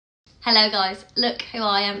Hello guys, look who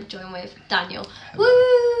I am joined with, Daniel. Hello.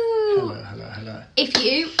 Woo! Hello. If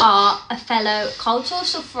you are a fellow cold sore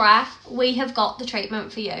sufferer, we have got the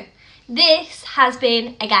treatment for you. This has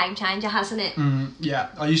been a game changer, hasn't it? Yeah,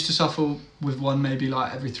 I used to suffer with one maybe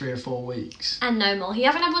like every 3 or 4 weeks. And no more. You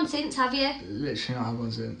haven't had one since, have you? Literally not had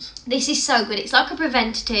one since. This is so good. It's like a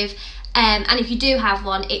preventative, and if you do have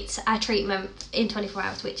one, it's a treatment in 24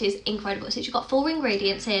 hours, which is incredible. So you've got 4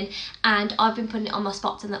 ingredients in, and I've been putting it on my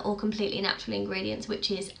spots, and they're all completely natural ingredients,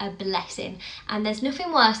 which is a blessing. And there's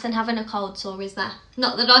nothing worse than having a cold sore, is there?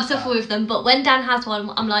 Not that I suffer with them, but when Dan has one,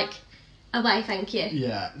 I'm like, away, thank you.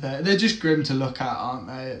 Yeah, they're just grim to look at, aren't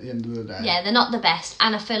they, at the end of the day? Yeah, they're not the best,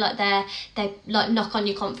 and I feel like they like knock on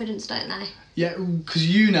your confidence, don't they? Yeah,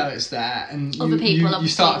 because you know it's there, and Other people you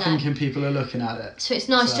start obviously know. thinking people are looking at it. So it's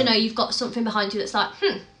nice to know you've got something behind you that's like,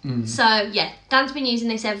 So yeah, Dan's been using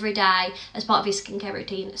this every day as part of his skincare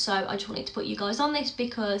routine, so I just wanted to put you guys on this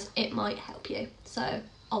because it might help you. So,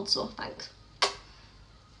 oldsore, thanks.